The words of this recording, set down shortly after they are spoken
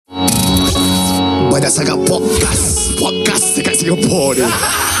Banyak sangat podcast dekat Singapura ni.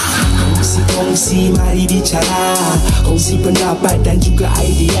 Kongsi, mari bicara. Kongsi pendapat dan juga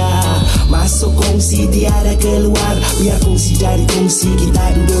idea. Masuk kongsi, tiada keluar. Biar kongsi dari kongsi,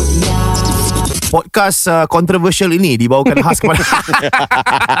 kita duduk diam. Podcast controversial ini dibawakan khas kepada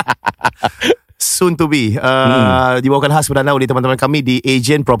soon to be dibawakan khas kepada oleh teman-teman kami di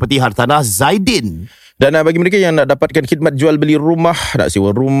Ejen Property Hartanah ZaiDean. Dan bagi mereka yang nak dapatkan khidmat jual beli rumah, nak sewa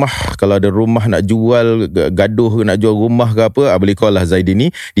rumah, kalau ada rumah nak jual, gaduh nak jual rumah ke apa, boleh call lah ZaiDean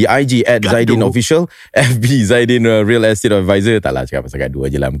ni di IG @ZaiDean Official, FB ZaiDean Real Estate Advisor. Taklah cakap pasal gaduh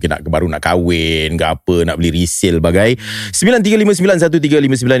je lah, mungkin baru nak kahwin ke apa, nak beli resale bagai.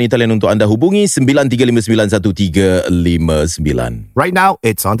 93591359 ni talian untuk anda hubungi, 93591359. Right now,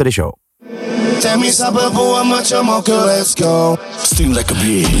 it's on to the show. Tell me siapa buat macam okay, let's go. Sting like a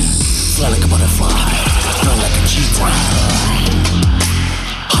bee, fly like a butterfly, run like a cheetah,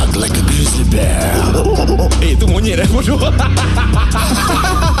 hug like a grizzly bear. Itu monyet bodoh.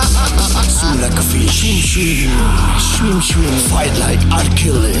 Swim like a fish, swim, fight like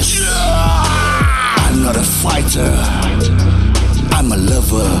Achilles. I'm not a fighter, I'm a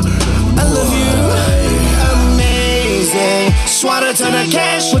lover. I love you. Swatter to the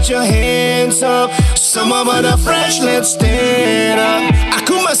cash, put your hands up. Some of the fresh, let's stand up.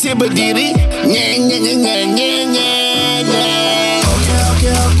 Aku masih berdiri. Okay,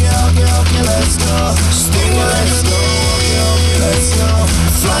 let's go. Sting like a let's go.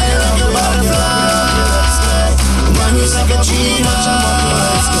 Fly like a butterfly, let's go. Run like a cheetah,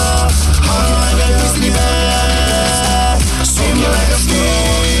 let's go. Hug like a grizzly bear. Swim like a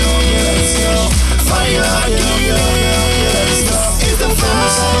fish, let's go. Fire like a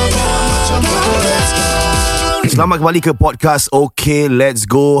Selamat kembali ke podcast Okay, let's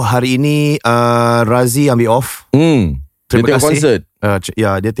go. Hari ini Razi ambil off. Dia tengok konsert.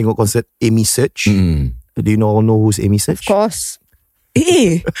 Dia tengok konsert Amy Search. Do you know who's Amy Search? Of course.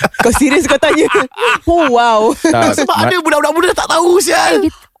 Kau serius kau tanya? Oh wow. Sebab ada budak-budak muda tak tahu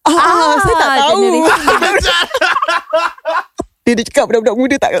sial. Saya tak tahu. Dia cakap budak-budak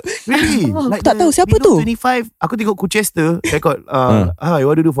muda tak. Really? Aku tak tahu siapa tu. 25. Aku tengok Kuchester record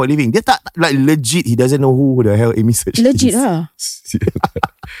what do you do for a living. Dia tak like legit. He doesn't know who the hell Amy Search Legit lah.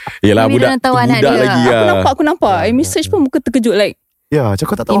 Yelah, budak lagi lah. Aku nampak Amy Search pun muka terkejut like. Ya,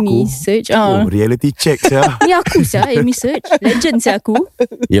 cakap tak tahu Amy aku. Search. Oh, reality check saya. Ni aku Amy Search. Legend aku.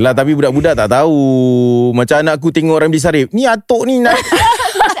 Yelah, tapi budak-budak tak tahu. Macam anak aku tengok orang beli sarip. Ni atuk ni nak.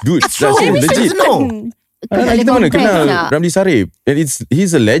 Dude, that's so legit. Kita mana kenal Ramli Sarip.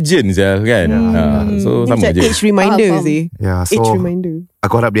 He's a legend kan. So sama je. Age reminder sih. Yeah, so age reminder.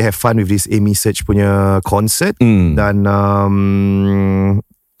 Aku harap dia have fun with this Amy Search punya concert. Dan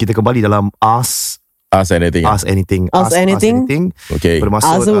kita kembali dalam Ask Anything. Okay.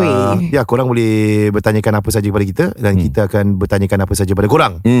 Bermaksud korang boleh bertanyakan apa saja kepada kita dan kita akan bertanyakan apa saja pada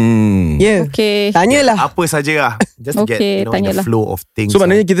korang. Okay. Tanyalah apa saja lah. Just to get in the flow of things. So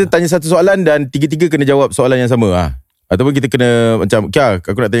maknanya kita tanya satu soalan dan tiga-tiga kena jawab soalan yang sama ataupun kita kena macam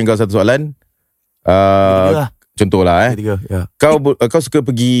aku nak tanya kau satu soalan. Contohlah Kau suka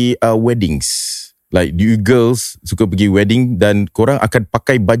pergi weddings. Like you girls suka pergi wedding dan korang akan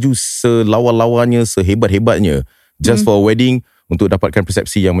pakai baju selawa-lawanya, sehebat-hebatnya just for a wedding untuk dapatkan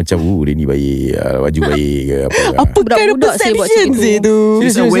persepsi yang macam dia ni baik, baju baik ke apa. Apa kind of perception tu?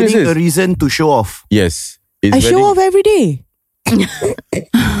 Is a wedding a reason to show off? Yes. I show off every day.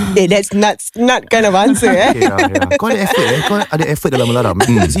 That's not kind of answer Kau ada effort Kau ada effort dalam melaram.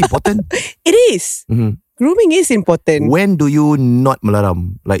 Is it important? It is. Grooming is important. When do you not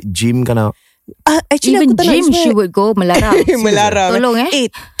melaram? Like gym kind of actually even gym she would go melaram. Melaram. Tolong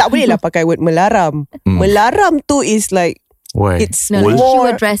tak boleh lah pakai word melaram. Melaram tu is like it's no, more, she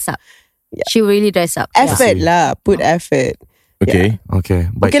would dress up. She will really dress up. Effort lah. Put effort. Okay.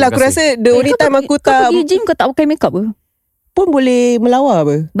 Okay lah, aku rasa the only time aku tak pergi gym kau tak pakai makeup ke? Pun boleh melawar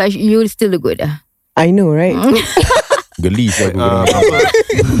apa. But you still look good lah. I know right. Geli saya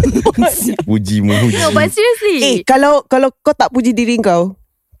puji memuji. No, but seriously. Kalau kau tak puji diri kau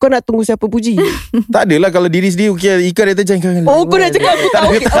nak tunggu siapa puji? Tak adalah, kalau diri sendiri okay, ikan dia terjangkau. Kau nak cakap aku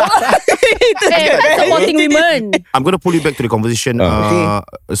tahu. Supporting women. I'm going to pull you back to the conversation.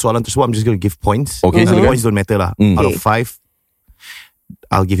 Soalan tersebut I'm just going to give points. Okay, the points don't matter lah. Out of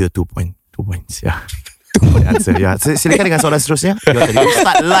 5 I'll give you 2 points. 2 points, yeah. 2 point answer, yeah. Silakan dengan soalan seterusnya. You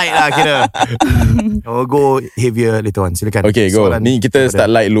start light lah kira. I'll go heavier later on. Silakan. Okay, go. Ni kita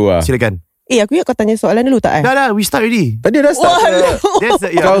start light dulu lah. Silakan. Aku ingat kau tanya soalan dulu tak Dah, we start already. Tadi dah start.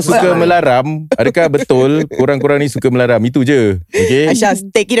 Kau that's suka right. melaram? Adakah betul korang-korang ni suka melaram? Itu je. Okay. Aisyah,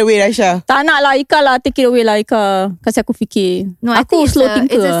 take it away Aisyah. Tak nak lah Ika lah. Take it away lah Ika. Kasih aku fikir. No, I Aku think slow it's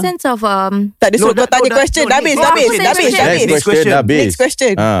thinker. a sense of Tak ada suruh kau tanya question. Dah habis. Next question dah habis. Next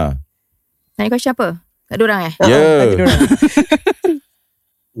question. Tanya question apa? Kat diorang Yeah.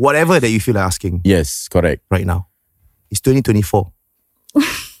 Whatever that you feel like asking Yes, correct. right now. It's 2024.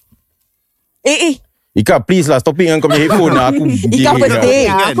 Ika, please lah, stop dengan kau punya headphone lah. Aku Ika first day.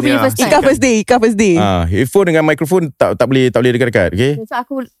 Aku punya first time. Ika first day. Headphone dengan mikrofon tak boleh dekat-dekat. Okay. So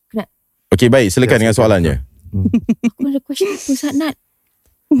aku kena Okay, baik, silakan dengan soalannya. Aku ada question tu Nat.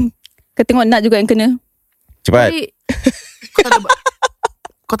 Kau tengok Nat juga yang kena. Cepat.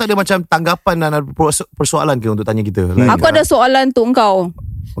 Kau tak ada macam tanggapan dan ada persoalan ke untuk tanya kita? Like, Aku ada soalan untuk kau.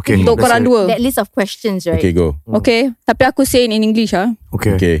 Okay, Untuk let's korang say- dua. That list of questions, right? Okay, go. Okay. Tapi aku say in English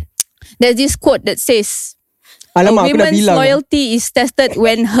Okay. Okay. There's this quote that says, Alamak, a aku dah woman's bilang. loyalty is tested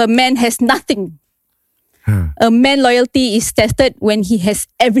when her man has nothing. A man loyalty is tested when he has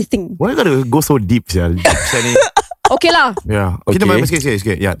everything. Why you gotta go so deep, Sial? Ni. Okay lah. Yeah. Okay. Kita main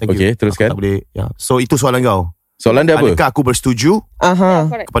sikit. Ya, thank you. Okay, teruskan. Aku tak boleh. Yeah. So itu soalan kau. Soalan dia apa? Adakah aku bersetuju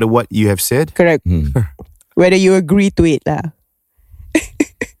kepada what you have said? Correct. Whether you agree to it lah.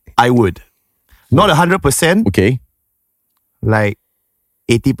 I would. Not 100%. Okay. Like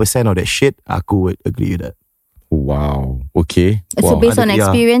 80% of that shit, aku would agree with that. Wow. Okay. So Wow. based on ada- yeah.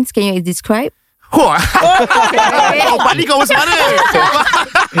 experience, can you describe? Oh, balik kau macam mana?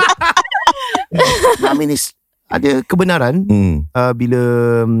 I mean, ada kebenaran bila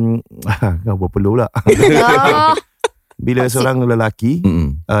kau berpeluh pula. Bila seorang lelaki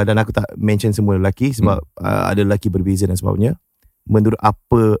dan aku tak mention semua lelaki sebab ada lelaki berbeza dan sebagainya. Menurut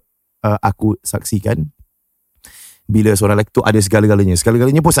apa aku saksikan, bila seorang lelaki tu ada segala-galanya.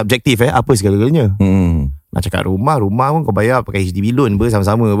 Segala-galanya pun subjektif Apa segala-galanya? Nak cakap rumah pun kau bayar pakai HDB loan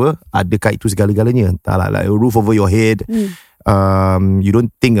sama-sama adakah itu segala-galanya? Entahlah, like a roof over your head. You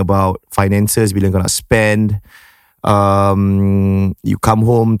don't think about finances bila kau nak spend. You come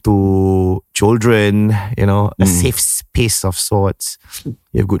home to children, a safe space of sorts.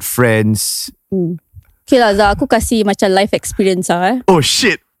 You have good friends. Okay lah Zah, aku kasih macam life experience Oh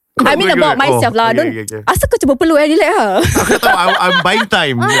shit. I mean about myself lah. Okay. Asal kau cuba perlu relax lah. Aku tahu I'm buying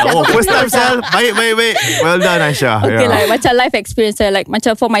time. First time Sal. Baik. Well done Aisyah. Okay like macam life experience like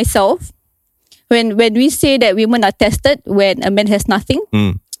macam for myself, when we say that women are tested when a man has nothing.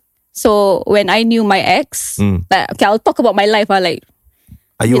 So when I knew my ex, like okay, I'll talk about my life like.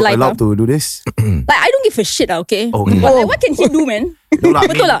 Are you life, allowed to do this? Like I don't give a shit okay. Okay. But like, what can he do man? No lah,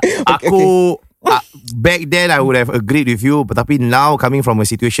 Betul lah. Aku back then I would have agreed with you, but tapi now coming from a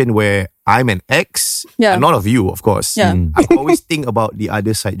situation where I'm an ex, Yeah. not of you of course. Yeah. I always think about the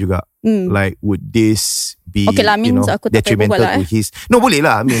other side juga. Like would this be Okay lah, means aku tak payah detrimental berbual lah, to his? No, boleh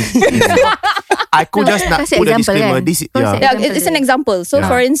lah. I mean, aku just nak kasih put a example disclaimer. kan? This Yeah, it's an example. So Yeah.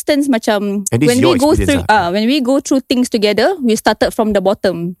 for instance, macam And this when is your we go experience through, when we go through things together, we started from the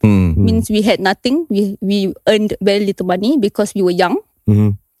bottom. Means we had nothing. We earned very little money because we were young.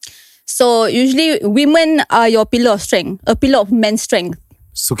 So usually women are your pillar of strength, a pillar of men's strength.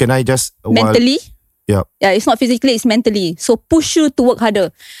 So can I just Mentally, Yeah. yeah, it's not physically, it's mentally. So push you to work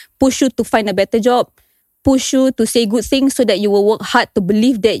harder, push you to find a better job, push you to say good things so that you will work hard to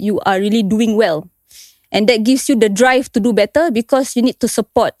believe that you are really doing well. And that gives you the drive to do better because you need to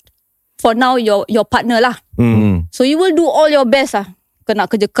support for now your partner lah. So you will do all your best kena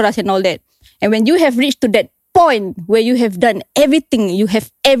kerja keras and all that. And when you have reached to that point where you have done everything, you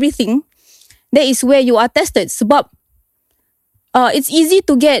have everything, that is where you are tested. Sebab it's easy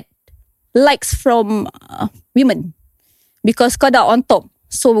to get likes from women because kau dah on top.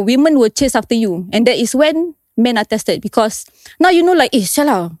 So women will chase after you. And that is when men are tested because now you know like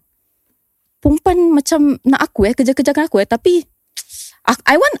salah. Perempuan macam nak aku kerja-kerjakan aku tapi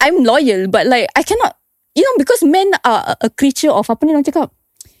I'm loyal but like I cannot, because men are a creature of apa ni orang cakap,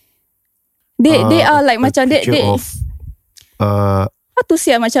 they are like macam they of how to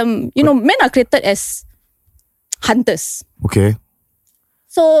say macam men are created as hunters. okay.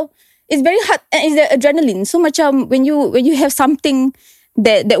 So it's very hard and it's the adrenaline. So macam when you have something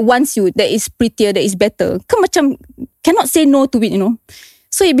that wants you, that is prettier, that is better, kan macam cannot say no to it,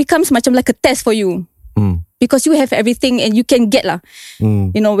 So it becomes macam like a test for you. Because you have everything and you can get lah.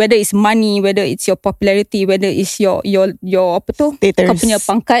 Whether it's money, whether it's your popularity, whether it's your apa tu? Status. Kau punya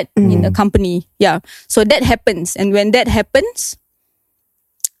pangkat in the company. Yeah. So that happens. And when that happens,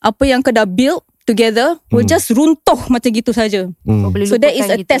 apa yang kau dah build together will just runtuh macam gitu saja. So that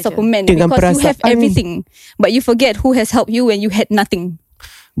is a test of a man Dengan because you have perasaan. everything. But you forget who has helped you when you had nothing.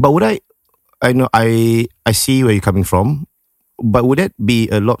 But would I I know I see where you're coming from, but would that be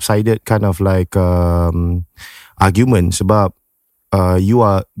a lopsided kind of like argument? Sebab you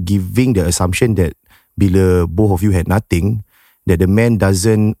are giving the assumption that bila both of you had nothing, that the man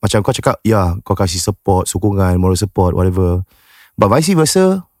doesn't, macam kau cakap, kau kasih support, sokongan, moral support, whatever. But vice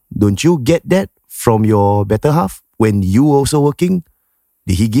versa, don't you get that from your better half when you also working?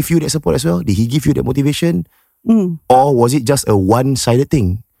 Did he give you that support as well? Did he give you that motivation? Or was it just a one-sided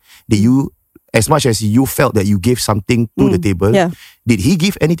thing? Did you, as much as you felt that you gave something to the table, did he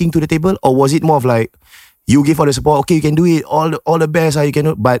give anything to the table? Or was it more of like, you give all the support, okay, you can do it, all the best, you can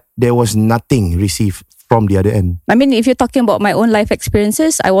do, but there was nothing received from the other end? I mean, if you're talking about my own life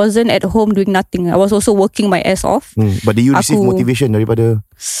experiences, I wasn't at home doing nothing. I was also working my ass off. But did you receive motivation daripada?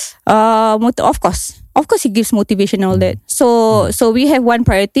 Of course. Of course, he gives motivation and all that. So we have one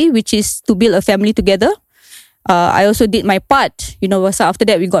priority, which is to build a family together. I also did my part, so after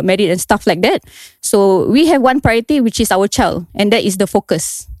that we got married and stuff like that. So we have one priority, which is our child, and that is the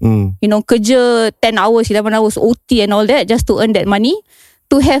focus. Kerja 10 hours, 11 hours, OT and all that, just to earn that money,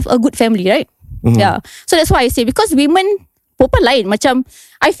 to have a good family, right? Yeah. So that's why I say, because women, perempuan lain, macam,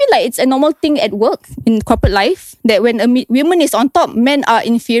 I feel like it's a normal thing at work, in corporate life, that when a woman is on top, men are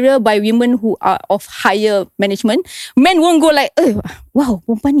inferior by women who are of higher management. Men won't go like, wow,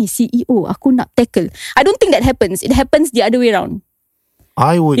 perempuan ni CEO, aku nak tackle. I don't think that happens. It happens the other way around.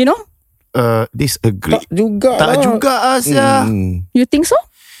 I would disagree. Tak juga Asya. You think so?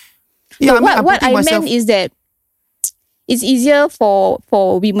 Yeah, no, what I meant is that it's easier for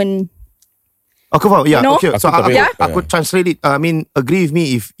women. Okay, yeah, okay. So Yeah? I could translate it. I mean, agree with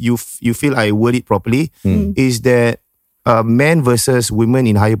me if you feel I word it properly. Is that men versus women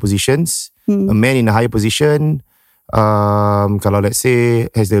in higher positions. A man in a higher position, kalau let's say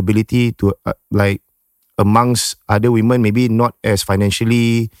has the ability to like amongst other women, maybe not as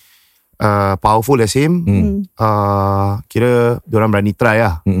financially powerful as him. Kira diorang berani try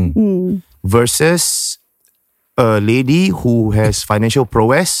lah. Versus a lady who has financial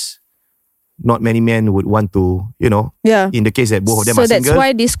prowess. Not many men would want to, in the case that both of them are single. So that's why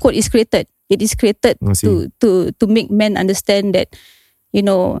this quote is created. It is created to make men understand that,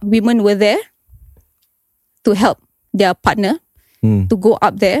 women were there to help their partner to go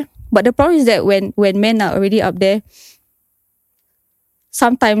up there. But the problem is that when men are already up there,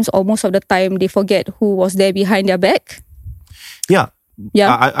 sometimes or most of the time they forget who was there behind their back. Yeah. Yeah.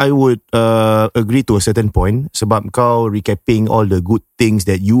 I would agree to a certain point. Sebab kau recapping all the good things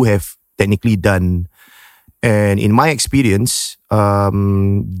that you have technically done. And in my experience,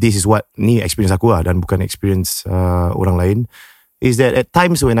 this is what ni experience aku lah, dan bukan experience orang lain, is that at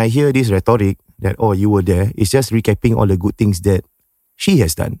times when I hear this rhetoric that you were there, it's just recapping all the good things that she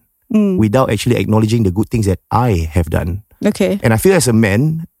has done without actually acknowledging the good things that I have done. Okay. And I feel as a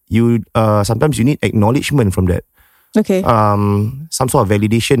man, you sometimes you need acknowledgement from that. Okay. Some sort of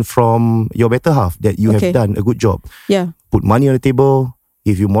validation from your better half that you have done a good job. Yeah. Put money on the table,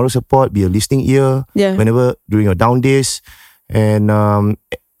 give you moral support, be a listening ear whenever during your down days. And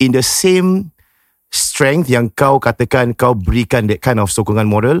in the same strength yang kau katakan kau berikan that kind of sokongan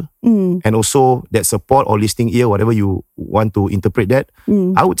moral and also that support or listening ear, whatever you want to interpret that,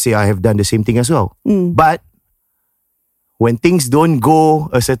 I would say I have done the same thing as well. But when things don't go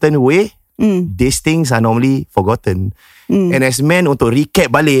a certain way, these things are normally forgotten. And as men, untuk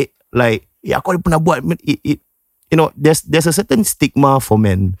recap balik, like, aku ada pernah buat it, there's a certain stigma for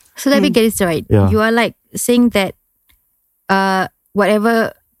men. So let me get this right. Yeah. You are like saying that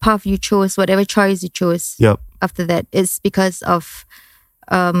whatever path you chose, whatever choice you chose, after that is because of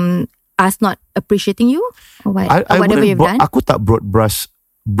us not appreciating you or what? I or whatever you've done. Aku tak broad brush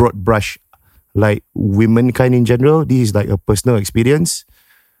like women kind in general. This is like a personal experience.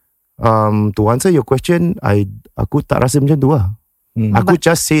 To answer your question, aku tak rasa macam tu lah. Aku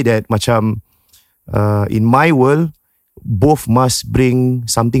just say that macam in my world, both must bring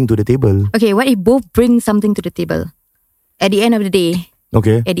something to the table. Okay, what if both bring something to the table? At the end of the day,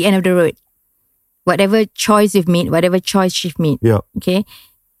 okay, at the end of the road, whatever choice you've made, whatever choice she've made, okay,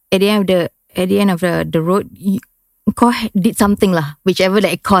 at the end of the road, kau did something lah, whichever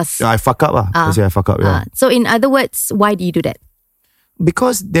that it costs. I fuck up lah. I say I fuck up. So in other words, why do you do that?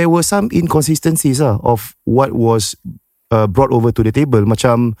 Because there were some inconsistencies of what was brought over to the table.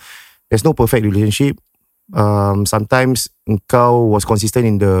 Macam there's no perfect relationship. Sometimes kau was consistent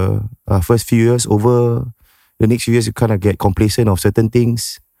in the first few years. Over the next few years, you kind of get complacent of certain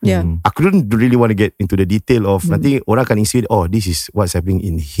things. Yeah. Aku don't really want to get into the detail of nanti orang akan insinuate, this is what's happening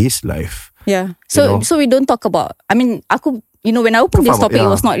in his life. Yeah. So we don't talk about, I mean, aku, when I opened this topic, it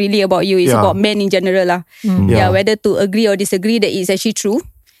was not really about you. It's about men in general lah. Yeah, whether to agree or disagree that it's actually true.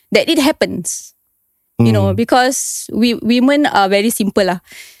 that it happens. You know, because we women are very simple lah.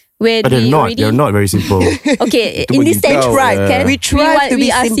 Where But they're not very simple. Okay, in this sense, We try to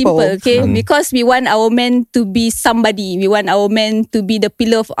be are simple. okay, because we want our men to be somebody. We want our men to be the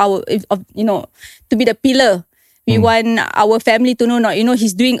pillar to be the pillar. We want our family to know,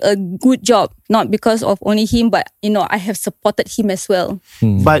 he's doing a good job, not because of only him, but I have supported him as well.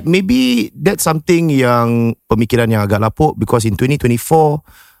 But maybe that's something yang pemikiran yang agak lapuk, because in 2024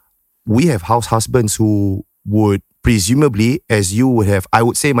 we have house husbands who would presumably, as you would have, I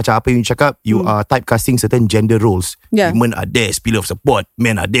would say macam apa yang you cakap, you are typecasting certain gender roles. Yeah. Women are there as pillar of support,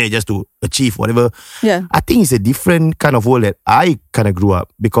 men are there just to achieve whatever. Yeah. I think it's a different kind of world that I kind of grew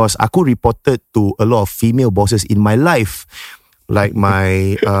up, because aku reported to a lot of female bosses in my life. Like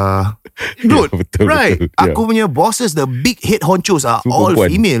my dude, betul, right? betul, yeah. Aku punya bosses, the big head honchos are Super all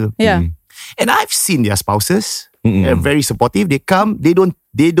puan. female. Yeah. And I've seen their spouses. They're very supportive. They come, they don't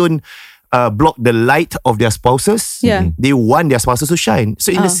block the light of their spouses. Yeah. They want their spouses to shine.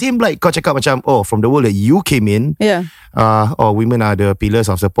 So in the same light, kau cakap macam, from the world that you came in, women are the pillars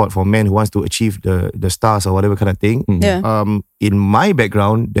of support for men who wants to achieve the stars or whatever kind of thing. Yeah. In my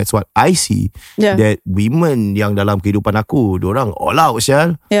background, that's what I see. Yeah. That women yang dalam kehidupan aku, diorang all out,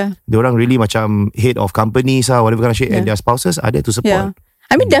 sial. Yeah. Diorang really macam head of companies or whatever kind of shit, and their spouses are there to support. Yeah.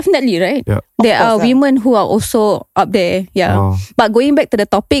 I mean, definitely, right? Yeah. There are course, women who are also up there. Yeah. Oh. But going back to the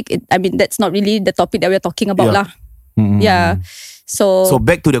topic, that's not really the topic that we're talking about lah. Yeah. So So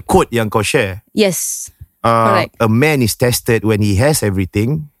back to the quote yang kau share. yes. Correct. A man is tested when he has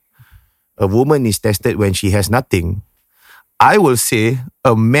everything. A woman is tested when she has nothing. I will say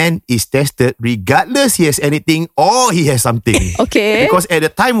a man is tested regardless he has anything or he has something. Okay. Because at the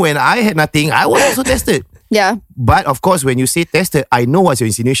time when I had nothing, I was also tested. Yeah. But of course, when you say tested, I know what's your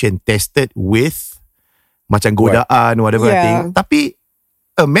insinuation. Tested with macam godaan, whatever thing. Tapi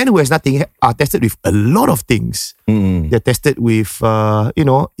a man who has nothing are tested with a lot of things. They're tested with,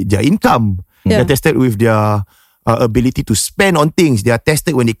 their income. Yeah. They're tested with their ability to spend on things. They are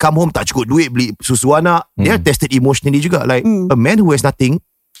tested when they come home, tak cukup duit beli susu anak. They are tested emotionally juga. Like a man who has nothing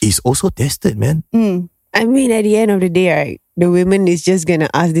is also tested, man. I mean, at the end of the day, right, the women is just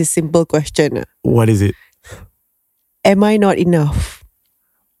gonna ask this simple question. What is it? Am I not enough?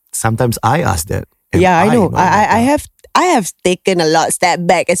 Sometimes I ask that. Am I know. not I enough? have taken a lot step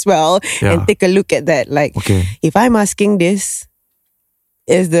back as well and take a look at that. Like, Okay. if I'm asking this,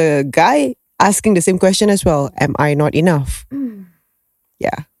 is the guy asking the same question as well? Am I not enough?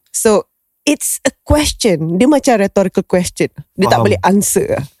 Yeah. So it's a question. Dia macam rhetorical question. Dia tak boleh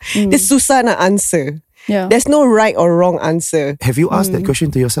answer. Dia susah nak answer. Yeah. There's no right or wrong answer. Have you asked that question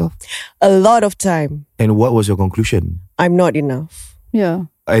to yourself? A lot of time, And what was your conclusion? I'm not enough. Yeah.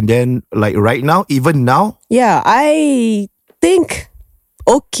 And then, like right now, even now, Yeah, I think,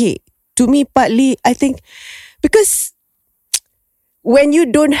 okay, to me partly, I think, because when you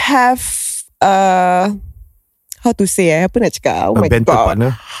don't have, how to say, apa nak cakap? Oh a my banter God.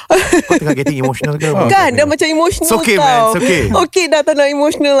 partner. Kau tengah getting emotional ke? Kan, dah macam emotional It's okay, tau. man, it's okay. Okay, dah tak nak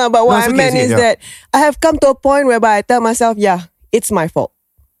emotional lah. But what No, it's I okay, meant it's is okay, that I have come to a point whereby I tell myself, yeah, it's my fault.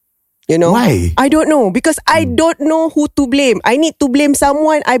 You know? Why? I don't know. Because I don't know who to blame. I need to blame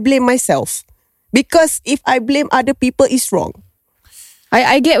someone. I blame myself. Because if I blame other people, it's wrong.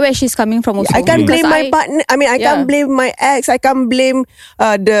 I get where she's coming from also. I can't Because blame my partner. I mean, I can't blame my ex. I can't blame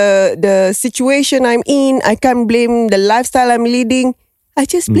the situation I'm in. I can't blame the lifestyle I'm leading. I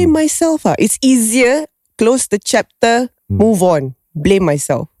just blame myself. It's easier. Close the chapter. Move on. Blame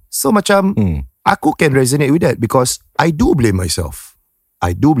myself. So macam, aku can resonate with that because I do blame myself.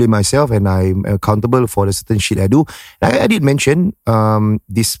 I do blame myself and I'm accountable for the certain shit I do. Like I did mention,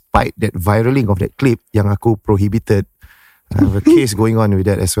 despite that viraling of that clip yang aku prohibited, I have a case going on with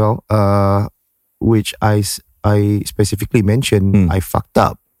that as well, which I specifically mentioned I fucked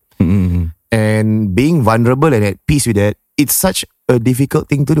up. And being vulnerable and at peace with that, it's such a difficult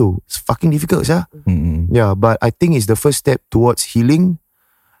thing to do. It's fucking difficult, sah. Yeah, but I think it's the first step towards healing.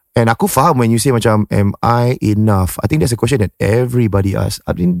 And aku faham when you say macam, am I enough? I think that's a question that everybody asks.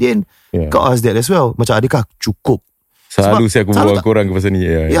 I mean, then kau ask that as well. Macam adakah cukup? Selalu saya aku selalu buat korang ke pasal ni.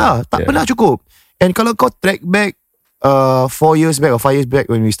 Tak pernah cukup. And kalau kau track back 4 years back or 5 years back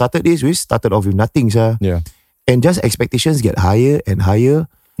when we started this, we started off with nothing, sah. Yeah. And just expectations get higher and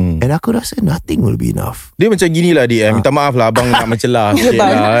higher. And aku rasa nothing will be enough. Dia macam gini lah dia. Minta maaf lah abang nak mencelah sikit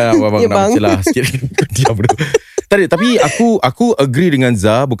lah. Abang nak mencelah sikit. Diam dulu. Tapi aku agree dengan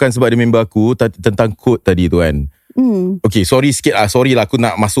Zah, bukan sebab dia member aku, tentang quote tadi tu kan. Okay, sorry sikit lah. Sorry lah aku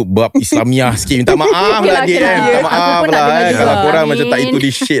nak masuk bab Islamiah sikit. Minta maaf lah dia kan. Minta maaf lah kan. Kalau korang macam tak itu di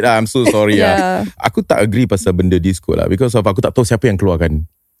shit lah. I'm so sorry lah. Aku tak agree pasal benda this quote lah. Because of aku tak tahu siapa yang keluarkan.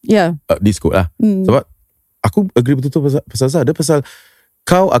 This quote lah. Sebab aku agree betul-betul pasal Zah. Dia pasal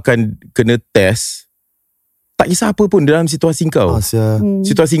kau akan kena test tak kisah apa pun dalam situasi kau.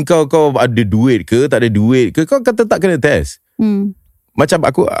 Situasi kau ada duit ke, tak ada duit ke, kau kata tak kena test. Macam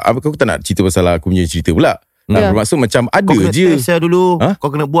aku tak nak cerita pasal aku punya cerita pula. Bermaksud macam ada kau kena je. Test dulu.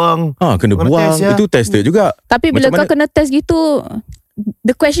 Kau kena buang. Kena buang. Itu tested juga. Tapi bila kau kena test gitu,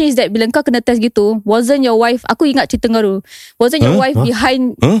 the question is that bila kau kena test gitu, wasn't your wife, aku ingat cerita kau dulu, wasn't your wife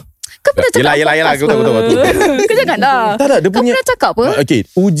behind. Kau pernah cakap Yelah aku tahu. Kau janganlah. Tak, dia kau punya, pernah cakap apa? Okay,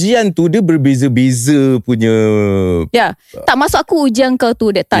 ujian tu dia berbeza-beza punya. Tak masuk aku ujian kau tu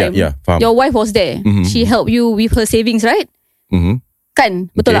that time. Faham. Your wife was there. She helped you with her savings, right?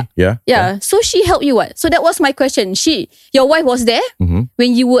 Kan? Betul tak? So she helped you what? So that was my question. Your wife was there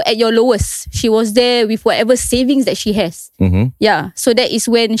when you were at your lowest. She was there with whatever savings that she has. So that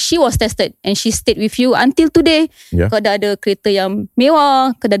is when she was tested and she stayed with you until today. Kau dah ada kereta yang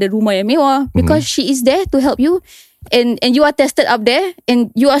mewah, kau dah ada rumah yang mewah, because she is there to help you, and you are tested up there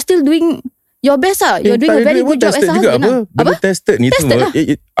and you are still doing your best lah. You're doing a very good job as a husband lah. Benda tested ni semua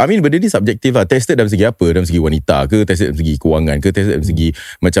I mean benda ni subjektif lah. Tested dalam segi apa? Dalam segi wanita ke? Tested dalam segi kewangan ke? Tested dalam segi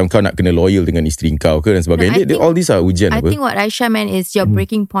macam kau nak kena loyal dengan isteri kau ke dan sebagainya. All these are ujian. I think what Aisha meant is your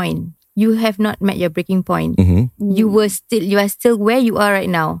breaking point. You have not met your breaking point. You are still where you are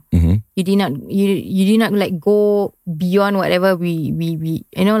right now. You did not like go beyond whatever we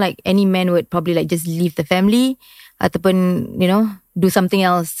like any man would probably like just leave the family ataupun do something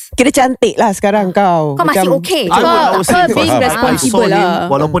else. Kira cantik lah sekarang kau. Kau masih okay. Kau being responsible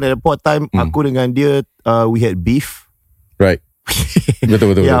lah. Walaupun at the point time aku dengan dia we had beef. Right.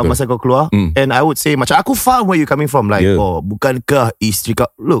 Betul. Masa kau keluar. And I would say macam aku faham where you coming from. Like bukankah isteri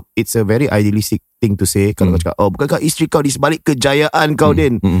kau, look, it's a very idealistic thing to say. Kalau kau cakap bukankah isteri kau di sebalik kejayaan kau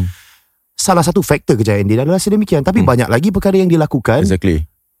Din. Salah satu faktor kejayaan dia adalah sedemikian. Tapi banyak lagi perkara yang dilakukan, exactly,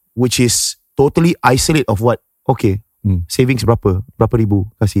 which is totally isolate of what. Okay, savings berapa ribu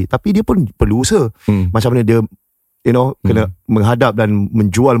kasih. Tapi dia pun perlu usaha. Macam mana dia kena menghadap dan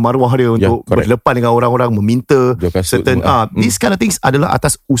menjual maruah dia untuk berdepan dengan orang-orang, meminta certain these kind of things adalah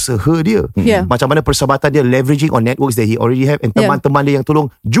atas usaha dia. Macam mana persahabatan dia leveraging on networks that he already have, and teman-teman dia yang tolong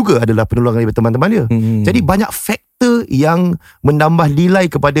juga adalah penolongan daripada teman-teman dia. Jadi banyak faktor yang menambah nilai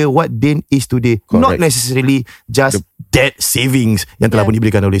kepada what Din is today. Not necessarily just debt savings yang telah pun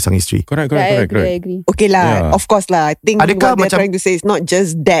diberikan oleh sang isteri. Correct. I agree. Okay lah, of course lah. I think adakah what they're trying to say is not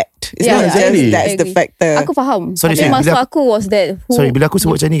just debt. It's not just that's the factor. Aku faham. Sorry, Tapi maksud aku was that bila aku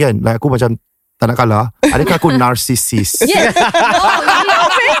sebut macam ni kan, like aku macam tak nak kalah. Adakah aku narcissist? Yes. No, you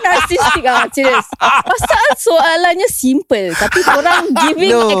are very narcissistic serious. Pasal soalannya simple, tapi korang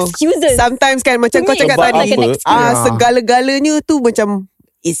giving excuses. Sometimes kan macam kau cakap tadi, segala-galanya tu macam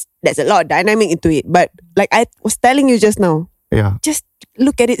there's a lot of dynamic into it. But like I was telling you just now, just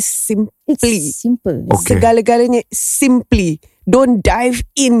look at it simply. It's simple. Okay. Segala-galanya simply. Don't dive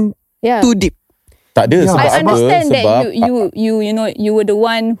in too deep. Tak ada sebab I understand apa? Sebab that you were the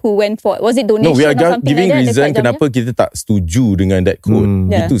one who went for, was it donation? No, we are or something giving like that, reason kenapa kita tak setuju dengan that quote.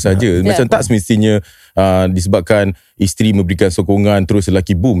 Itu saja. Macam tak semestinya disebabkan isteri memberikan sokongan terus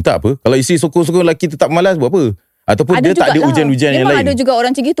lelaki boom. Tak apa. Kalau isteri sokong-sokong lelaki tetap malas buat apa? Ataupun ada dia tak ada ujian-ujian yang lain. Memang ada juga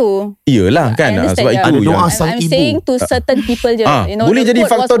orang macam gitu. Iyalah kan. Sebab itu doa sang I'm ibu. saying to certain people je. Boleh jadi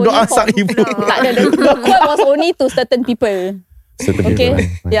faktor doa sang ibu. Tak ada. The quote was only to certain people. Okay.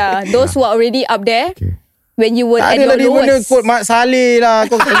 Those who are already up there. When you were at your lowest. Tak ada lah quote Mak Saleh lah.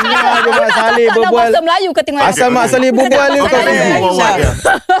 Kau kenal je Mak Saleh berbual. Bahasa Melayu kau tengok. Asal Mak Saleh berbual ni kau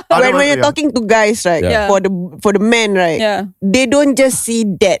When you're talking to guys, right, for the men, right, they don't just see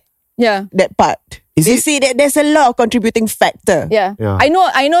that part. They see that there's a lot of contributing factor. I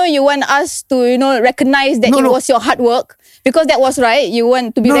know you want us to recognize that it was your hard work, because that was right. You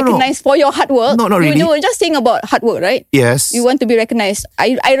want to be recognized for your hard work. Not really. You were just saying about hard work, right? Yes. You want to be recognized.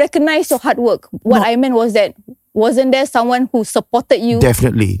 I recognize your hard work. What I meant was that wasn't there someone who supported you?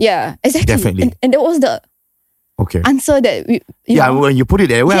 Definitely. Yeah, exactly. Definitely. And that was the answer that when you put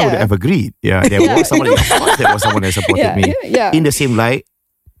it that way, I would have agreed. There was someone that supported me. In the same light,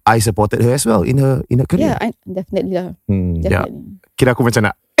 I supported her as well in her career. Definitely lah. Definitely. Kira aku macam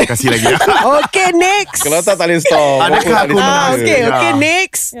nak kasih lagi. Okay, next. Kalau tak boleh stop. Adakah aku Okay,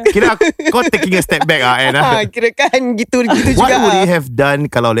 next. Kira kau taking a step back kira kan gitu juga. What would you have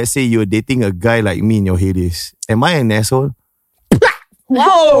done kalau let's say you're dating a guy like me in your head is, am I an asshole?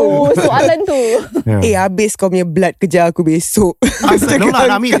 Wow, soalan tu. Habis kau punya blood kejar aku besok. No,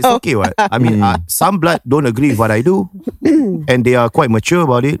 I mean it's okay what. I mean some blood don't agree with what I do, and they are quite mature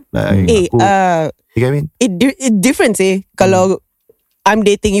about it. Like, you get I mean? It different Kalau I'm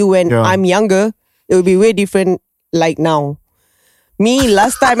dating you when I'm younger, it will be way different like now. Me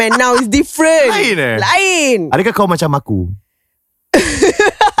last time and now is different. Lain. Adakah kau macam aku?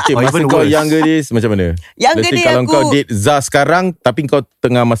 Okay, masa even kau worse. younger days macam mana? Younger Let's say day kalau aku- kau date Zah sekarang tapi kau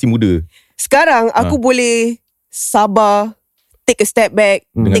tengah masih muda. Sekarang aku boleh sabar, take a step back,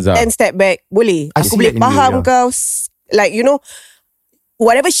 Dengan take Zah. 10 step back. Boleh. I Aku see boleh that in you, faham yeah. kau. Like you know,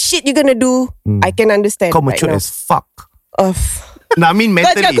 whatever shit you're gonna do, I can understand. Kau right mature now. as fuck. Uh, No, I mean Kau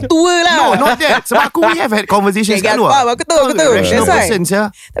cakap mentally. aku tua lah. No, not that. Sebab aku we have had conversations Okay, kat aku luar. faham, aku tahu. Rational That's why. person, ya.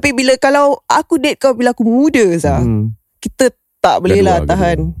 Tapi bila kalau aku date kau bila aku muda, Zah, kita tak boleh lah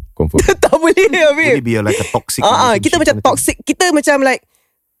tahan. Confirm. Tak boleh, Boleh Habib. be like a toxic Kita relationship macam kind of thing. toxic. Kita macam like,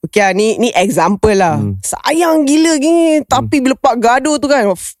 okay lah, ni example lah. Sayang gila gini. Tapi bila pak gaduh tu kan,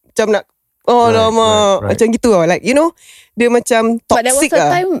 macam nak, lama. right. Macam gitu lah. Like, you know, dia macam But there was toxic a lah.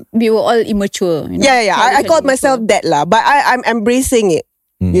 time we were all immature. You know? Yeah. I Childish called and myself immature. that lah. But I'm embracing it.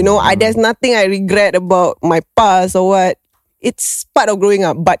 You know, there's nothing I regret about my past or what. It's part of growing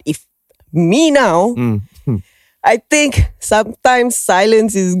up. But if me now, I think sometimes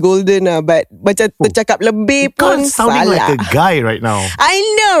silence is golden lah. But macam tercakap lebih Kau pun sounding salah. like a guy right now. I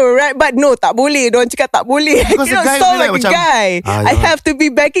know, right? But no, tak boleh. Diorang cakap tak boleh. I Because a cannot guy sound will be like a like guy. macam, I have to be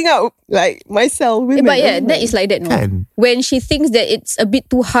backing up like myself. Women. But yeah, that is like that. No, Kan? when she thinks that it's a bit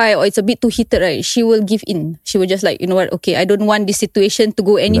too high or it's a bit too heated, right? She will give in. She will just like, you know what? Okay, I don't want this situation to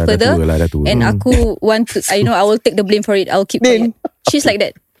go any further. Dah tua. And aku want to, I will take the blame for it. I'll keep quiet. She's like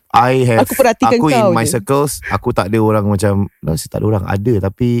that. Aku perhatikan kau in my je. circles, aku tak ada orang macam, tak ada orang, ada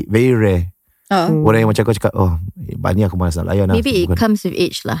tapi very rare. Orang yang macam kau cakap, ni aku malas nak layan lah. Maybe it comes with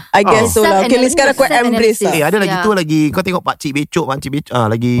age lah. I guess so lah. Okay, Self-analysis. sekarang aku embrace lah. ada lagi Yeah. tu lagi. Kau tengok pakcik becok, makcik becok,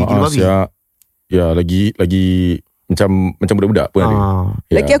 lagi gila babi. Ya, lagi macam budak-budak pun ada.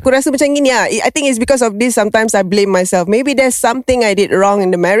 Lagi aku rasa macam gini lah. I think it's because of this. Sometimes I blame myself. Maybe there's something I did wrong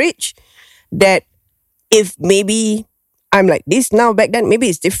in the marriage that if maybe I'm like this now, back then maybe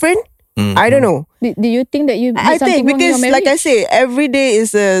it's different. I don't know. Do you think that you did I something think wrong in because your like I marriage? say, every day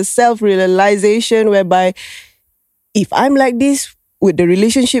is a self-realization whereby if I'm like this, would the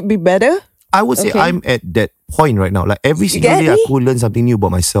relationship be better? I would say Okay. I'm at that point right now. Like every single get day me? aku learn something new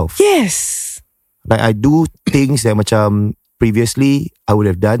about myself. Yes. Like I do things that macam previously I would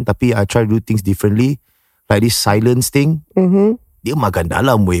have done, tapi I try to do things differently. Like this silence thing, dia makan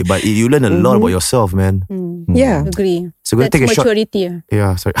dalam weh. But you learn a lot about yourself, man. Yeah. Agree. So we're gonna That's take a short. maturity.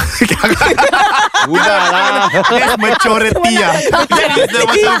 Yeah, sorry. Budak lah. That's maturity ah. That is the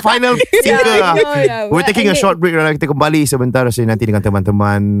macam final thinker ah. We're taking a short break. Kita kembali sebentar nanti dengan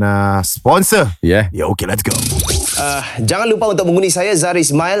teman-teman sponsor. Yeah. Yeah, okay, let's go. Jangan lupa untuk mengundi saya Zari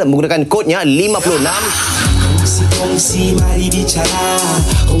Ismail menggunakan kodnya 56. Kongsi, mari bicara.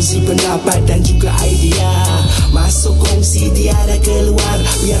 Kongsi pendapat dan juga idea. Masuk kongsi, tiada keluar.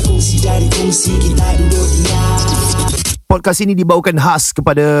 Biar kongsi dari kongsi, kita duduk diam. Podcast ini dibawakan khas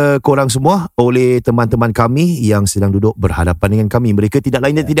kepada korang semua oleh teman-teman kami yang sedang duduk berhadapan dengan kami. Mereka tidak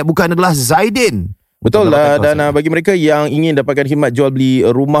lain dan tidak bukan adalah ZaiDean. Betul lah. Dan bagi mereka yang ingin dapatkan khidmat jual beli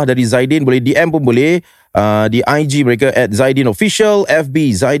rumah dari ZaiDean, boleh DM pun boleh. Di IG mereka @ZaiDean Official, FB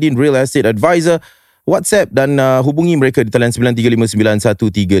ZaiDean Real Estate Advisor, WhatsApp dan hubungi mereka di talian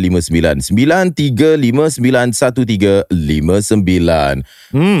 93591359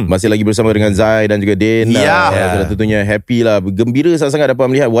 93591359. Masih lagi bersama dengan Zai dan juga Den. Dan tentunya happy lah, gembira sangat-sangat dapat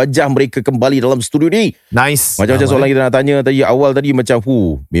melihat wajah mereka kembali dalam studio ni. Nice. Macam-macam soalan kita nak tanya tadi awal tadi macam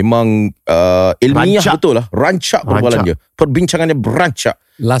memang ilmiah Rancak. betul lah. Rancak perbualan dia. Perbincangannya berancak.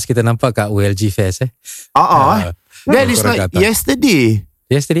 Last kita nampak kat OLG Fest That is korang like kata. yesterday.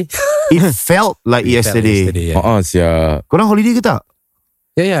 Yesterday. It felt like yesterday. Yeah. Siap. Korang holiday ke tak?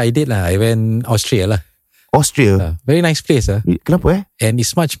 Yeah, I did lah. I went Austria lah. Austria. Very nice place Kenapa and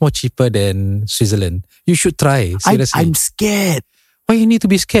it's much more cheaper than Switzerland. You should try. Seriously. I'm scared. Why you need to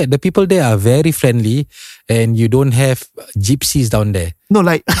be scared? The people there are very friendly and you don't have gypsies down there. No,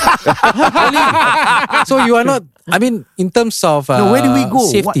 like So you are not, I mean, in terms of no, where do we go?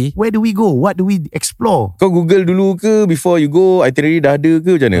 safety. Where do we go? What do we explore? Kau Google dulu ke before you go? Itinerary dah ada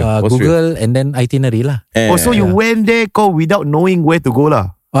ke macam mana? Austria? Google and then itinerary lah. So you went there without knowing where to go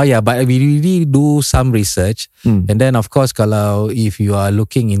lah. Oh yeah, but we really do some research. And then of course if you are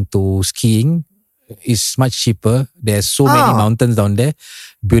looking into skiing, it's much cheaper. There's so many mountains down there.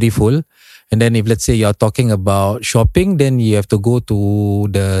 Beautiful. And then if let's say you're talking about shopping, then you have to go to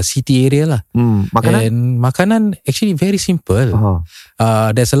the city area lah. Makanan? And makanan actually very simple.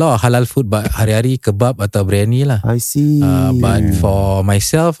 There's a lot of halal food, but hari-hari kebab atau biryani lah. I see. But for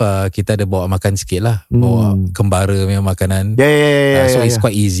myself, kita ada bawa makan sikit lah. Bawa kembara punya makanan. So it's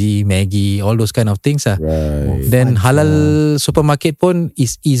quite easy. Maggi, all those kind of things lah. Right. Then halal supermarket pun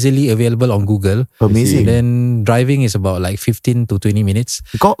is easily available on Google. Amazing. Then driving is about like 15 to 20 minutes.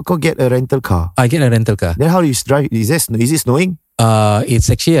 Kau get a rental car? I get a rental car. Then how do you drive? Is it snowing? It's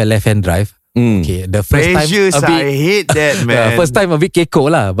actually a left-hand drive. Okay, the first Precious, time a bit, I hate that, man. first time a bit kekok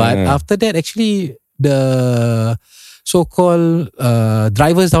lah, but after that actually the so-called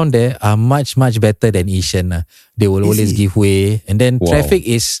drivers down there are much better than Asian lah. They will always give way, and then traffic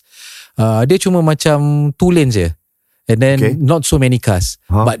is dia cuma macam 2 lanes je, and then not so many cars,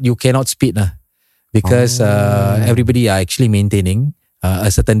 but you cannot speed lah because everybody are actually maintaining a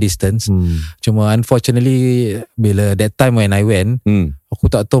certain distance. Cuma unfortunately bila that time when I went, aku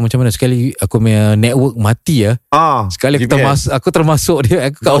tak tahu macam mana, sekali aku punya network mati lah. Sekali aku termasuk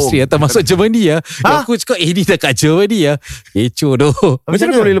dia, aku kat Austria, termasuk Germany lah. Aku cakap ni dah kat Germany lah. Kecoh doh. Macam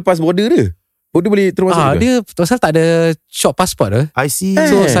mana boleh lepas border dia? Border boleh termasuk ke? Dia pasal tak ada short passport lah. I see.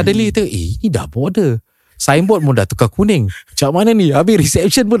 So suddenly tu ni dah border. Signboard pun dah tukar kuning. Macam mana ni? Habis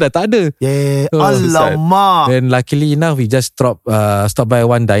reception pun dah tak ada. Alamak. Then luckily enough, we just stop by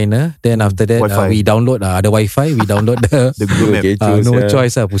one diner. Then after that, we download ada wifi. We download the Google Map. no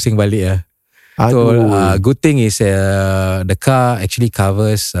choice lah, pusing balik lah. So good thing is the car actually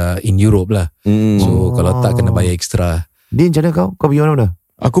covers in Europe lah. So kalau tak kena bayar extra. Din, macam mana kau? Kau pergi mana?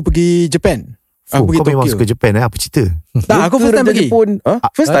 Aku pergi Japan. Aku pergi Tokyo. Kau memang suka Japan Apa cerita? Tak, aku first time pergi.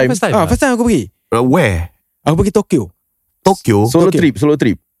 First time aku pergi. Where? Aku pergi Tokyo. Solo trip.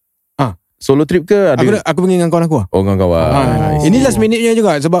 Solo trip ke ada? Aku pergi dengan kawan aku. Oh, dengan kawan. Ini last minute-nya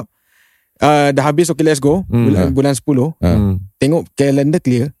juga sebab dah habis, okay let's go. Bulan 10. Tengok calendar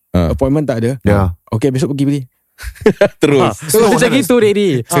clear. Appointment tak ada. Okay, besok pergi beli. Terus. So macam gitu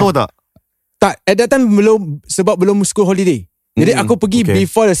ready. Snow tak? Tak, at that time sebab belum school holiday. Jadi aku pergi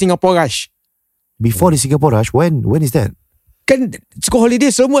before the Singapore rush. Before the Singapore rush? When is that? Kan school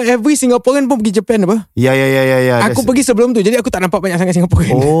holiday semua, every Singaporean pun pergi Japan apa? Ya. Aku pergi sebelum tu, jadi aku tak nampak banyak sangat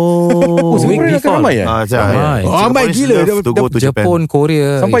Singaporean. Singaporean akan ramai ya? Ramai gila. Jepun,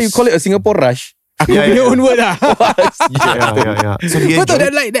 Korea. Sampai you call it a Singapore rush. Aku punya own word lah. So betul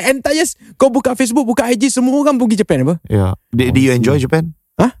that like the entire, kau buka Facebook, buka IG, semua orang pergi Japan apa? Do you enjoy Japan?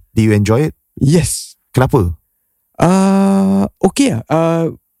 Do you enjoy it? Yes. Kenapa? Okay lah.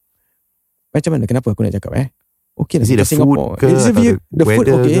 Macam mana? Kenapa aku nak cakap okay lah. Is it the food ke? The food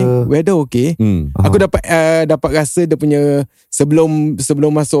okay. Weather okay. Aku dapat rasa dia punya sebelum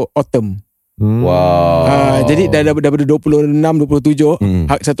masuk autumn. Wow. Jadi dah daripada 26,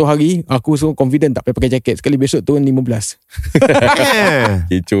 27 satu hari aku so confident tak payah pakai jaket. Sekali besok turun 15.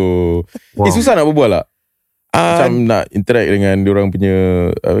 Kecoh. Susah nak berbual tak? Macam nak interact dengan diorang punya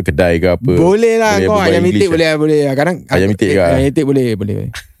kedai ke apa? Boleh lah. Kau ayam itik boleh. Kadang ayam itik ke? Ayam itik boleh.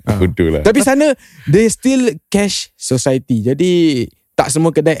 Betul lah. Tapi sana they still cash society. Jadi tak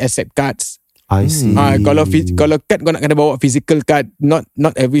semua kedai accept cards. I see. Kalau card kau nak kena bawa physical card. Not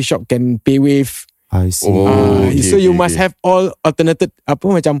every shop can pay with. I see. So you must have all alternative.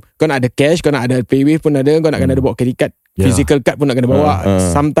 Apa macam kau nak ada cash, kau nak ada pay with pun ada, kau nak kena ada bawa credit card, physical card pun nak kena bawa.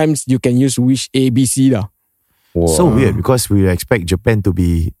 Sometimes you can use wish A, B, C lah. So weird because we expect Japan to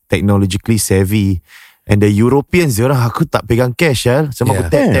be technologically savvy. And the Europeans, diorang aku tak pegang cash semua aku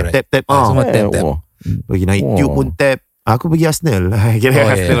tap. Semua tap. Pergi naik tube pun tap. Aku pergi Arsenal.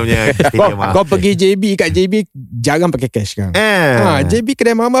 Arsenal punya stadium. Kau pergi JB, kat JB jarang pakai cash kan. JB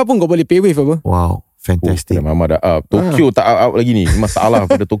kedai mama pun kau boleh pay wave apa. Wow, fantastic. Kedai mama dah up. Tokyo tak up lagi ni. Masalah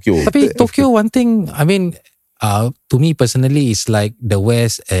pada Tokyo. Tapi Tokyo one thing, I mean, to me personally, it's like the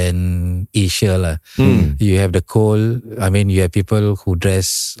West and Asia lah. You have the cold. I mean, you have people who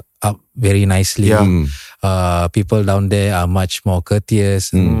dress up very nicely. People down there are much more courteous.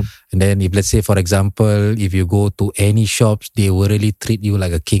 And then if let's say for example, if you go to any shops, they will really treat you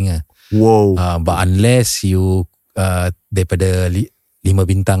like a king. Wow. But unless you daripada 5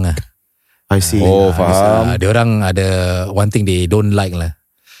 bintang I see. Faham. Diorang ada one thing they don't like lah.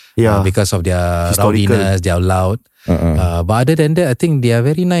 Because of their rowdiness, they are loud. But other than that, I think they are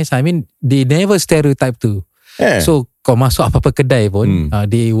very nice. I mean, they never stereotype too. So kau masuk apa-apa kedai pun,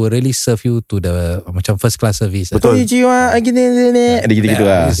 they will really serve you to the macam first class service. Betul. Ada gitu-gitu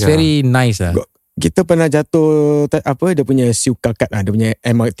lah. It's very nice lah. Kita pernah jatuh dia punya siuka card dia punya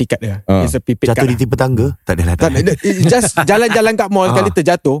MRT card dia. It's a pipit jatuh card. di tipe tangga? Tak ada. Just jalan-jalan kat mall sekali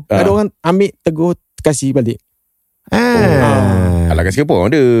terjatuh. Ada orang ambil tegur kasih balik. Alah kat Singapore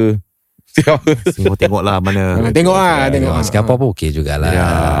ada. Tengoklah mana. Tengok Singapura pun okey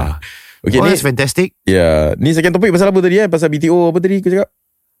jugalah. Okay, Oh, ni that's fantastic. Ni second topik pasal apa tadi pasal BTO apa tadi kau cakap?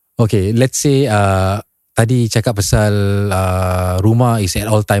 Okay, let's say tadi cakap pasal rumah is at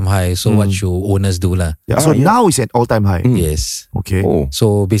all time high. So what should owners do lah? So now it's at all time high. Yes. Okay.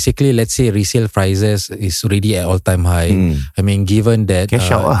 So basically, let's say resale prices is already at all time high. I mean, given that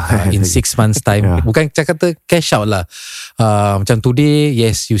Cash out lah. in 6 months time, bukan cakap kata cash out lah. Macam today,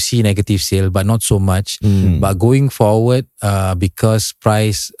 yes, you see negative sale, but not so much. But going forward, because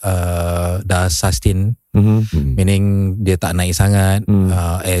price dah sustain, meaning dia tak naik sangat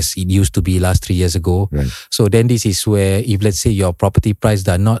as it used to be last 3 years ago. So then this is where if let's say your property price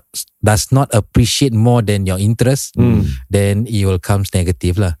does not appreciate more than your interest, then it will comes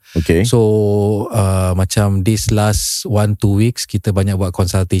negative lah. Okay. So macam this last 1-2 weeks kita banyak buat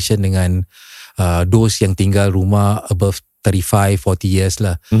consultation dengan those yang tinggal rumah above 35-40 years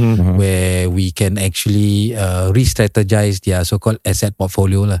lah, where we can actually re-strategize their so-called asset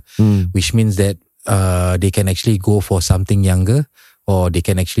portfolio lah, which means that they can actually go for something younger, or they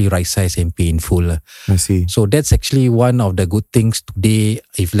can actually right size and pay in full lah. I see. So that's actually one of the good things today.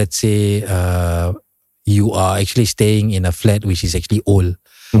 If let's say you are actually staying in a flat which is actually old,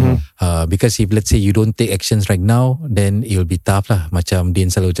 because if let's say you don't take actions right now, then it will be tough lah. Macam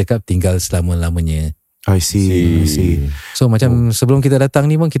Dean selalu cakap, tinggal selama-lamanya. I see. So macam sebelum kita datang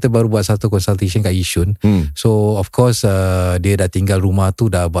ni pun kita baru buat satu consultation kat Yishun. So of course dia dah tinggal rumah tu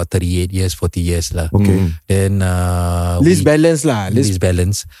dah about 38 years, 40 years lah. Okay. Then List balance lah. List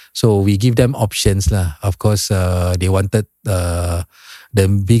balance. So we give them options lah. Of course they wanted the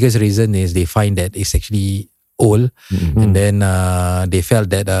biggest reason is they find that it's actually old, and then they felt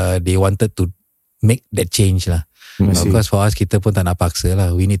that they wanted to make that change lah. Of course for us kita pun tak nak paksa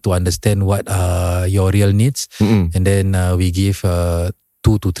lah. We need to understand what are your real needs, and then we give 2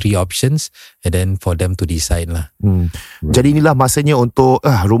 to 3 options, and then for them to decide lah. Jadi inilah masanya untuk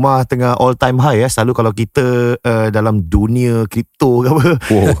rumah tengah all time high. Selalu kalau kita dalam dunia kripto ke apa,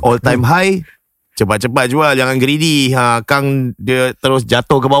 all time high, cepat-cepat jual, jangan greedy. Kang dia terus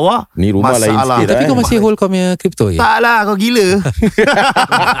jatuh ke bawah. Ni rumah lain sikit. Tapi kau masih hold kau punya kripto ke? Tak lah, kau gila.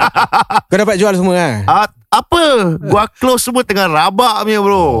 Kau dapat jual semua kan? Apa? Gua close semua tengah rabak punya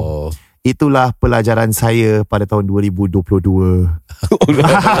bro. Itulah pelajaran saya pada tahun 2022.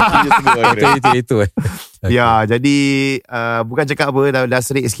 Itu. Ya, jadi bukan cakap apa, dah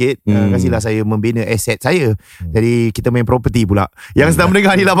serik sikit. Kasihlah saya membina aset saya. Jadi kita main property pula. Yang sedang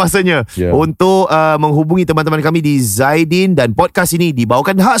mendengar inilah masanya untuk menghubungi teman-teman kami di ZaiDean, dan podcast ini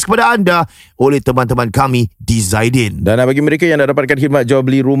dibawakan khas kepada anda oleh teman-teman kami di ZaiDean. Dan bagi mereka yang nak dapatkan khidmat jual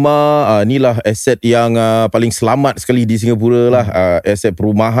beli rumah, inilah aset yang paling selamat sekali di Singapura lah. Aset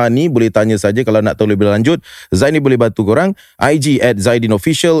perumahan ni boleh tanya saja kalau nak tahu lebih lanjut. Zaid ni boleh bantu korang. IG @ZaiDean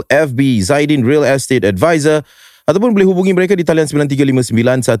Official, FB ZaiDean Real Estate Advisor, ataupun boleh hubungi mereka di talian 9359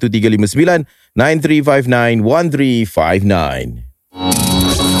 1359 9359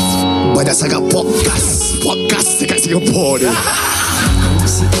 1359. Banyak sangat podcast dekat Singapura ni.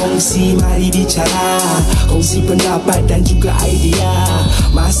 Kongsi, mari bicara. Kongsi pendapat dan juga idea.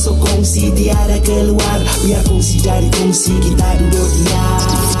 Masuk kongsi, tiada keluar. Biar kongsi dari kongsi, kita duduk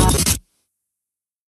diam.